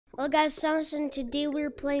Well, guys, Samson, today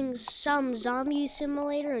we're playing some zombie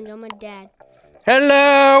simulator, and I'm my dad.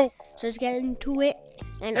 Hello. So let's get into it.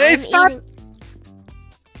 And Hey, I'm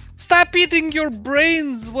Stop eating your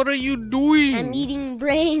brains. What are you doing? I'm eating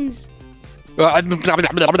brains.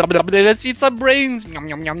 Let's eat some brains. Yum,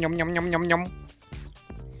 yum, yum, yum, yum, yum, yum, yum.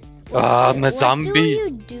 I'm a zombie. What do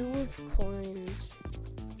you do with coins?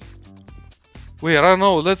 Wait, I don't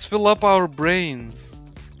know. Let's fill up our brains.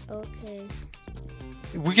 Okay.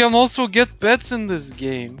 We can also get pets in this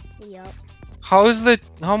game. Yep. How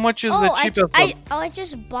much is the cheapest one? I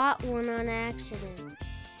just bought one on accident.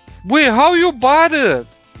 Wait, how you bought it?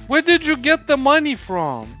 Where did you get the money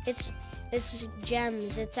from? It's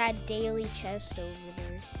gems. It's at daily chest over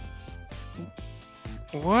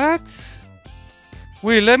there. What?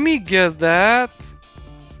 Wait, let me get that.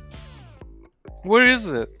 Where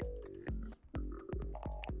is it?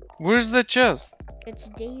 Where's the chest? It's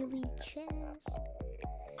daily chest.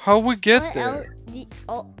 How we get there?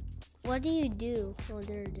 What do you do? Oh,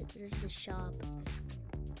 there's the shop.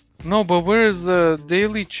 No, but where is the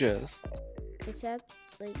daily chest? It's at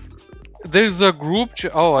like. There's a group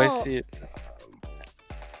chest. Oh, I see it.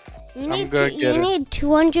 You need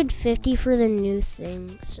 250 for the new thing,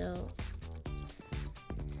 so.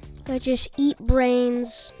 Go just eat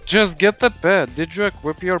brains. Just get the pet. Did you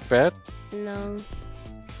equip your pet? No.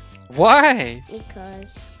 Why?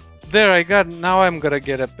 Because. There, now I'm gonna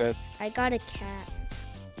get a pet. I got a cat.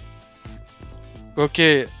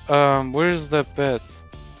 Okay, where's the pets?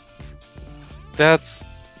 That's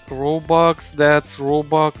Roblox, that's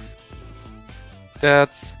Roblox.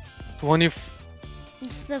 That's 20.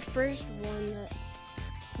 It's the first one that.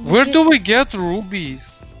 Where do we get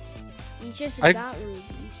rubies? You just got rubies.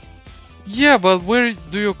 Yeah, but where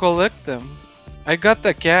do you collect them? I got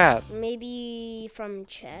the cat. Maybe from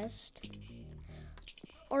chest.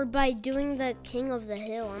 Or by doing the King of the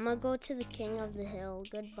Hill. I'm gonna go to the King of the Hill.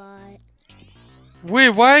 Goodbye. Wait,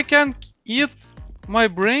 why I can't eat my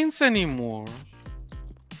brains anymore?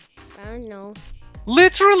 I don't know.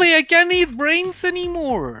 Literally, I can't eat brains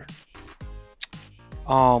anymore.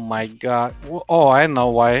 Oh my god. Oh, I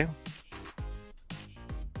know why.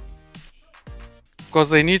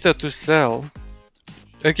 Because I needed to sell.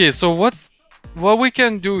 Okay, so what we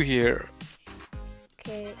can do here?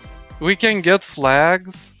 Okay. We can get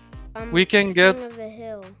flags. We can get King of the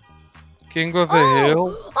Hill. King of the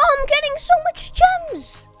Hill. Oh, I'm getting so much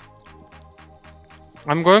gems.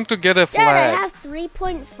 I'm going to get a flag. Dad, I have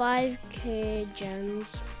 3.5k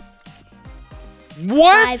gems.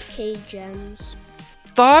 What? 5k gems.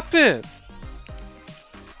 Stop it.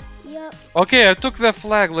 Yep. Okay, I took the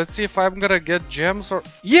flag. Let's see if I'm gonna get gems or...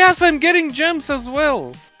 Yes, I'm getting gems as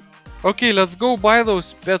well. Okay, let's go buy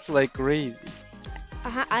those pets like crazy.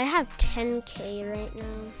 I have 10k right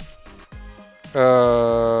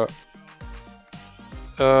now.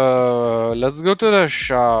 Let's go to the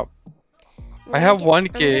shop. I have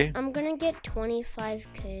 1k. I'm gonna get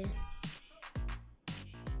 25k.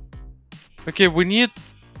 Okay, we need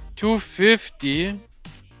 250.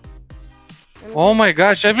 Oh my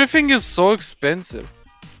gosh, everything is so expensive.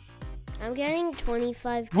 I'm getting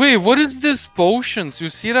 25k. Wait, what is this potions? You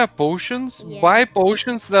see that potions? Yeah. Buy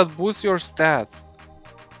potions that boost your stats.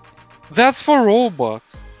 That's for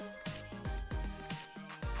Roblox.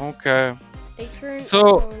 Okay.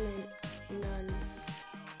 So, none.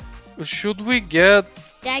 Should we get...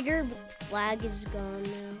 Dagger flag is gone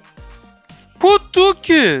now. Who took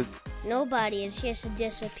it? Nobody, it just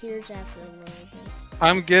disappears after a little bit.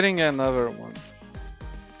 I'm getting another one.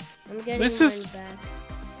 I'm getting This one is... back.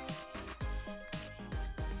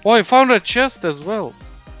 Oh, I found a chest as well.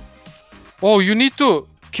 Oh, you need to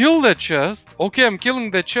kill the chest. Okay, I'm killing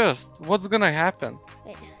the chest. What's gonna happen?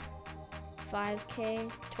 Wait. 5k,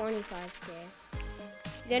 25k.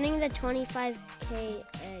 Getting the 25k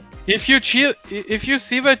egg. If you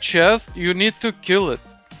see the chest, you need to kill it.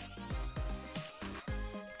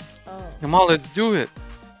 Oh. Come on, let's do it.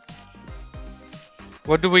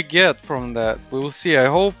 What do we get from that? We will see. I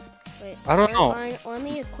hope. Wait, I don't know. Let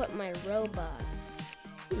me equip my robot.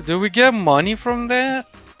 Do we get money from that?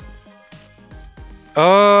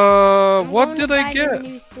 What did I get?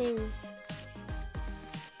 New thing.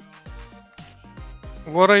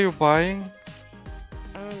 What are you buying?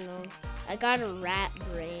 I don't know. I got a rat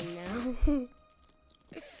brain now.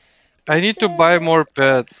 I need to buy more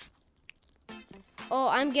pets. Oh,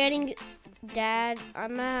 I'm getting... Dad,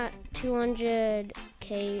 I'm at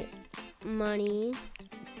 200k money.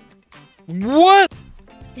 What?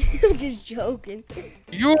 I'm just joking.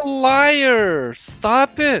 You liar!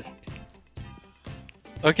 Stop it!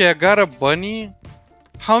 Okay, I got a bunny.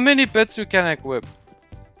 How many pets you can equip?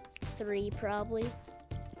 3 probably.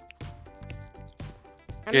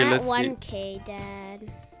 I'm Okay, at let's see. 1K,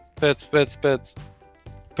 Dad. Pets.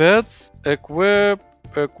 Pets, equip.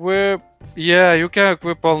 Yeah, you can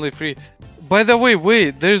equip only 3. By the way,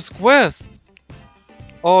 wait, there's quests.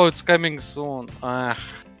 Oh, it's coming soon. Ah,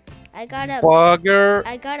 I got a bugger.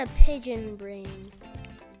 pigeon brain.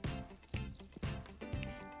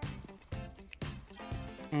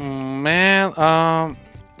 Man,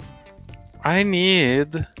 I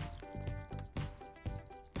need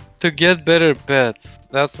to get better pets.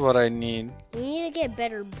 That's what I need. We need to get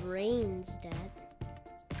better brains, Dad.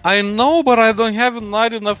 I know, but I don't have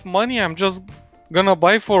not enough money. I'm just gonna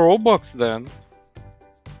buy for Robux then.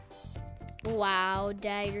 Wow,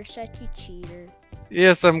 Dad, you're such a cheater.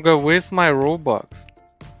 Yes, I'm gonna waste my Robux.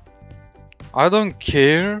 I don't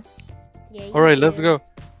care. Yeah, you Alright, do. let's go.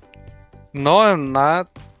 No, I'm not.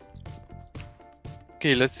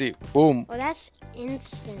 Okay, let's see. Boom. Oh, that's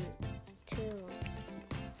instant, too.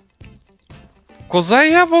 Cause I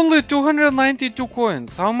have only 292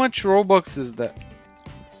 coins. How much Robux is that?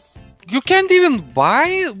 You can't even buy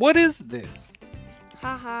it? What is this?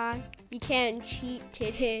 Haha, you can't cheat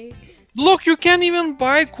today. Look, you can't even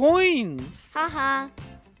buy coins. Haha.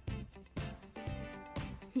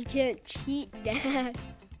 You can't cheat, Dad.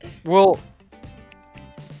 Well,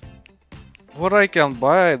 what I can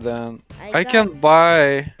buy then? I can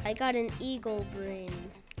buy. I got an eagle brain.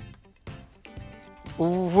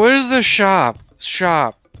 Where's the shop?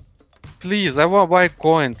 Please, I want to buy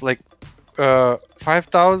coins like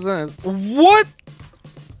 5,000. What?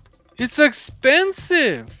 It's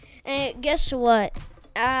expensive. And guess what?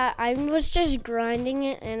 I was just grinding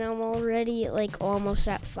it, and I'm already like almost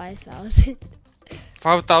at 5,000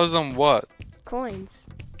 5,000 what? coins.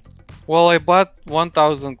 Well, I bought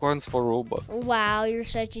 1,000 coins for Robux. Wow, you're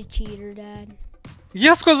such a cheater, Dad.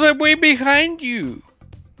 Yes, because I'm way behind you.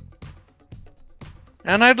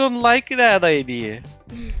 And I don't like that idea.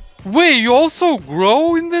 Wait, you also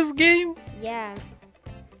grow in this game? Yeah,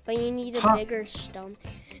 but you need a bigger stone.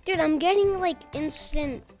 Dude, I'm getting like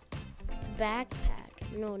instant backpack.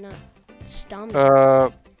 No, not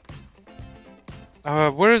stomach.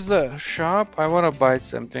 Where's the shop? I want to buy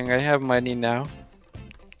something. I have money now.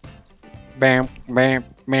 Bam, bam,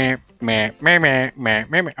 bam, bam, bam, bam,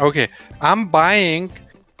 bam. Okay, I'm buying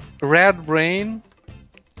red brain,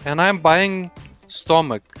 and I'm buying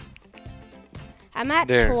stomach. I'm at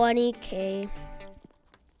there. 20K.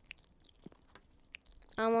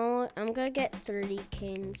 I'm gonna get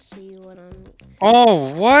 30K and see what I'm.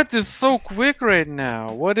 Oh, what is so quick right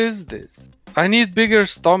now? What is this? I need bigger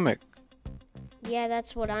stomach. Yeah,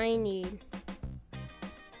 that's what I need.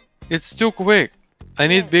 It's too quick. I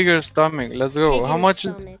need bigger stomach. Let's go. Pigeon How much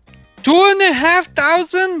stomach. is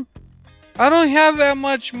 2,500? I don't have that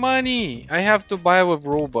much money. I have to buy with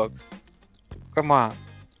Robux. Come on.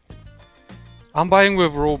 I'm buying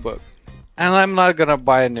with Robux. And I'm not gonna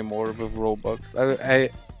buy anymore with Robux.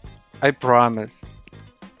 I promise.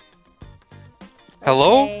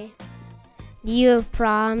 Hello? Okay. Do you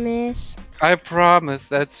promise? I promise.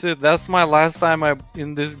 That's it. That's my last time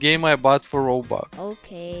in this game I bought for Robux.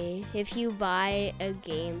 Okay. If you buy a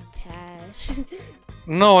game pass.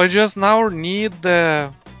 No, I just now need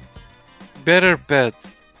the better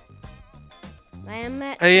pets. I am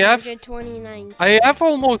at I have 129. I have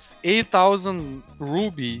almost 8,000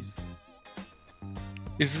 rubies.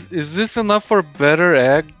 Is this enough for better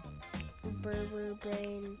egg? Burger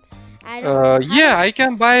brain. I don't. Yeah, I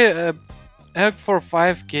can buy a egg for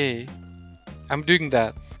 5K. I'm doing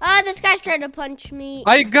that. Oh, this guy's trying to punch me.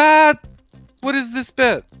 I got. What is this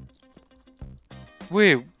pet?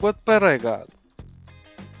 Wait, what pet I got?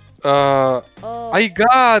 Oh. I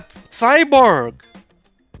got cyborg.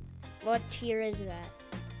 What tier is that?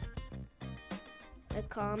 A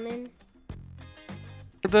common?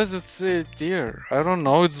 Where does it say tier? I don't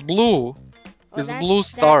know. It's blue. Oh, It's blue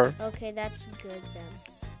star. Okay, that's good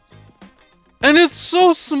then. And it's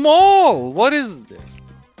so small. What is this?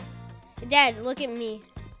 Dad, look at me.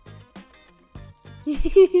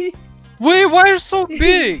 Wait, why are you so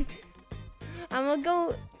big? I'm gonna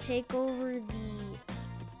go take over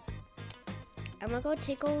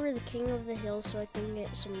the king of the hill so I can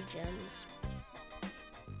get some gems.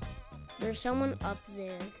 There's someone up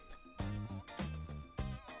there.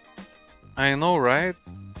 I know, right?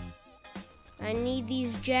 I need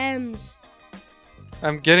these gems.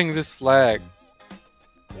 I'm getting this flag.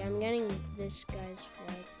 Yeah, I'm getting this guy's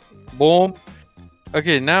flag too. Boom.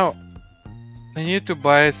 Okay, now I need to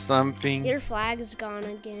buy something. Your flag's gone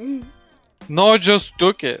again. No, I just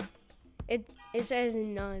took it. It says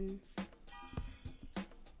none.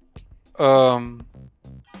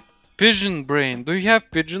 Pigeon brain. Do you have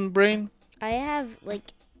pigeon brain? I have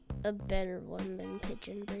like a better one than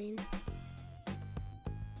pigeon brain.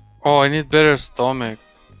 Oh, I need better stomach.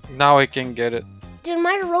 Now I can get it. Dude,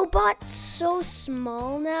 my robot's so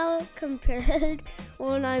small now compared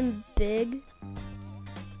when I'm big.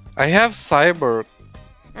 I have cyber.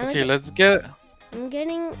 Okay, let's get... I'm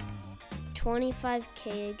getting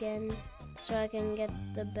 25k again, so I can get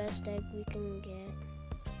the best egg we can get.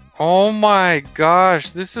 Oh my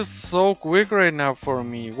gosh, this is so quick right now for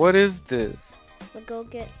me. What is this? I'll go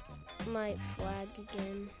get my flag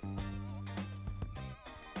again.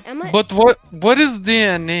 But what is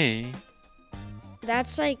DNA?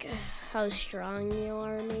 That's like how strong you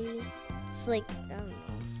are, maybe. It's like, I don't know.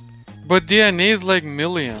 But DNA is like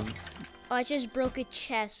millions. Oh, I just broke a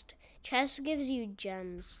chest. Chest gives you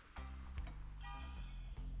gems.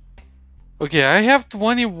 Okay, I have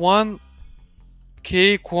 21k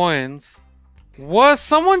coins. What?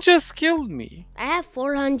 Someone just killed me. I have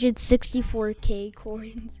 464k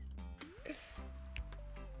coins.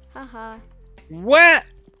 Haha. What?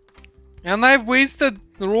 And I've wasted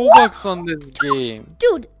Robux on this game.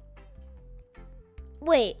 Dude.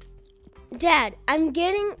 Wait. Dad, I'm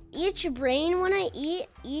getting each brain when I eat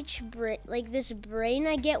each brain, like this brain,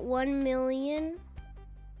 I get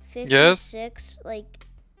 1,056,000 like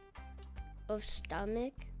of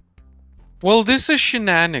stomach. Well, this is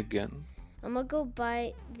shenanigan. I'm gonna go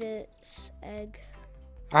buy this egg.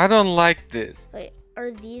 I don't like this. Wait,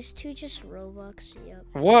 are these two just Robux? Yep.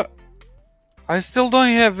 What? I still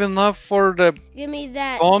don't have enough for the Give me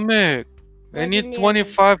that. stomach. I need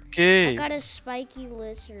 25k. I got a spiky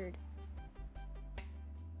lizard.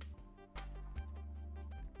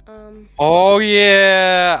 Oh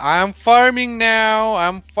yeah, I'm farming now.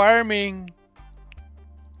 I'm farming.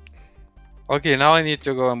 Okay, now I need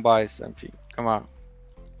to go and buy something. Come on.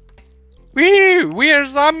 We are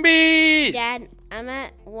zombies. Dad, I'm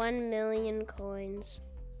at 1 million coins.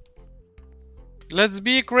 Let's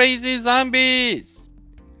be crazy zombies.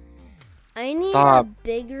 I need a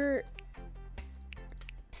bigger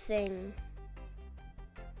thing.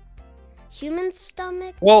 Human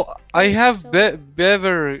stomach? Well, I have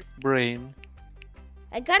beaver brain.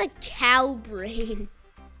 I got a cow brain.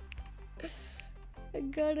 I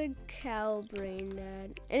got a cow brain,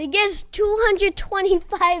 Dad. And it gets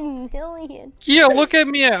 225 million. Yeah, look at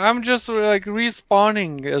me. I'm just like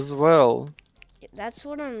respawning as well. That's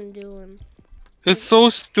what I'm doing. It's so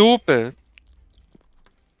stupid.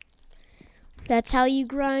 That's how you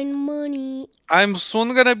grind money. I'm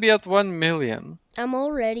soon gonna be at 1 million. I'm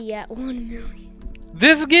already at 1 million.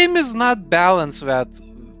 This game is not balanced that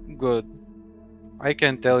good. I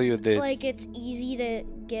can tell you this. Like, it's easy to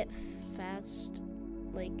get fast.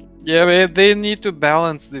 Like, yeah, but they need to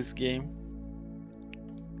balance this game.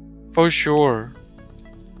 For sure.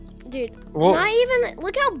 Dude, not even...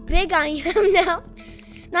 Look how big I am now.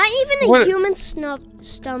 Not even a human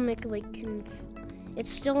stomach, like, can...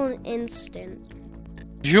 It's still an instant.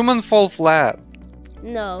 Human fall flat.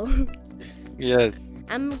 No. Yes.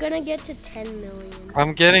 I'm gonna get to 10 million.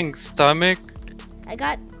 I'm getting stomach. I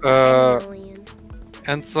got 10 million.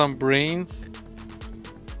 And some brains.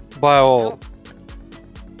 Buy all. Nope.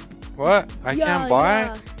 What? I can't buy?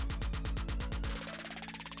 Yeah.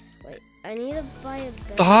 Wait, I need to buy a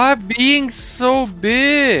bed. Stop being so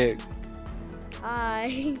big.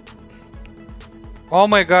 Hi. Oh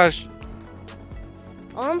my gosh.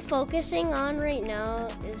 All I'm focusing on right now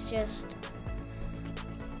is just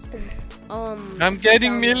I'm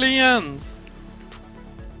getting millions.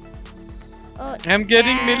 Oh, I'm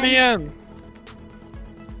getting millions.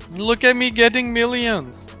 Look at me getting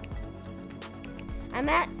millions. I'm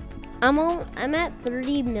at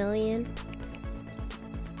 30 million.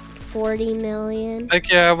 40 million.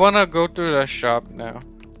 Okay, I wanna go to the shop now.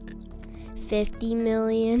 50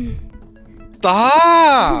 million.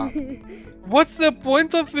 Stop! What's the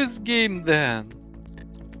point of this game then?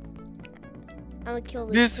 I'm gonna kill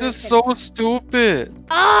this. This is so stupid.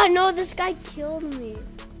 Ah, no, this guy killed me.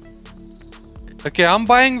 Okay, I'm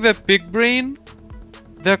buying the pig brain,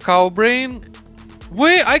 the cow brain.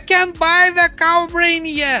 Wait, I can't buy the cow brain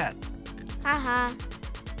yet. Haha.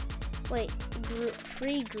 Wait,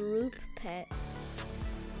 free group pet.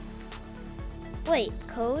 Wait,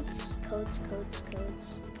 codes.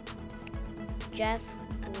 Jeff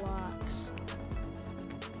BLOX.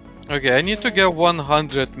 Okay, I need to get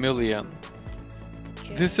 100 million.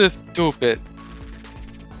 This is stupid.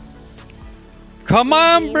 Come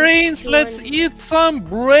on, brains! Let's eat some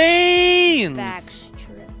brains!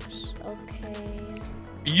 Backstrips. Okay.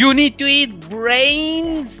 You need to eat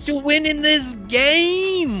brains to win in this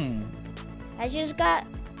game! I just got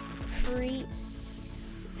free.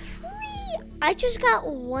 I just got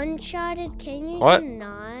one-shotted. Can you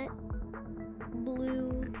not?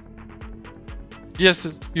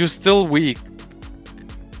 Yes, you're still weak.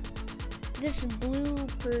 This blue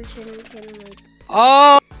person can like...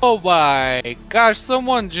 Oh my gosh,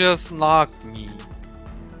 someone just knocked me.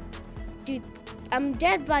 Dude, I'm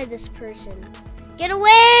dead by this person. Get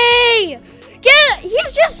away!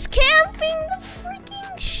 He's just camping the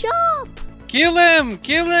freaking shop. Kill him!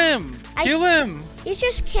 Kill him! Kill him! He's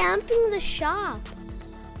just camping the shop.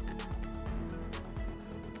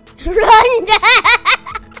 Run, Dad!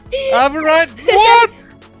 I'm right. What?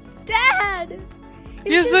 Dad!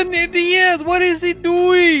 He's an idiot! What is he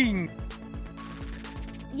doing?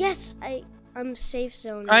 Yes, I'm safe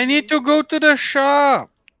zone. I need to go to the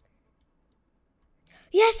shop.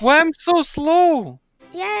 Yes! Why I'm so slow?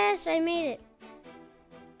 Yes, I made it.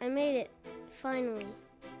 I made it. Finally.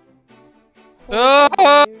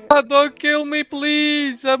 Ah, don't kill me,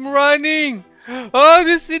 please. I'm running. Oh,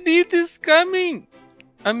 this idiot is coming.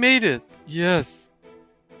 I made it. Yes.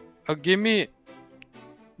 Oh, give me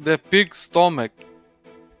the pig stomach.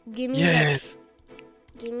 Give me yes.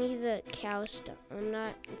 Give me the cow stuff.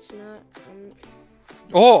 It's not.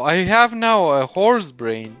 Oh, I have now a horse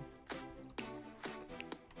brain.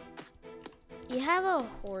 You have a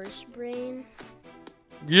horse brain?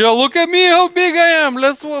 Yeah, look at me, how big I am.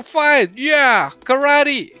 Let's fight. Yeah,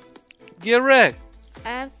 karate. Get wrecked. I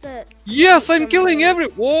have to... Yes, I'm killing every...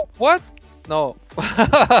 Whoa, what? No.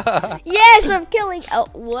 Yes, I'm killing... Oh,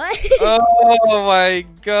 what? Oh my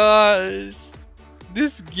gosh.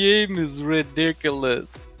 This game is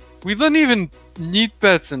ridiculous. We don't even need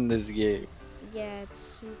pets in this game. Yeah, it's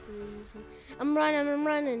super easy. I'm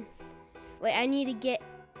running. Wait, I need to get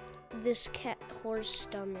this horse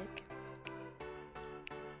stomach.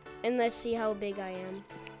 And let's see how big I am.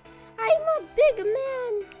 I'm a big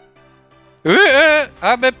man.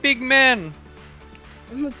 I'm a pig man.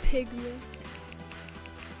 I'm a pig man.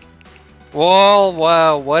 Well,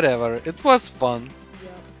 wow, whatever. It was fun.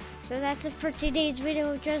 Yup. So that's it for today's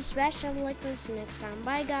video. Just smash that like this next time.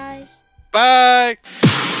 Bye, guys. Bye.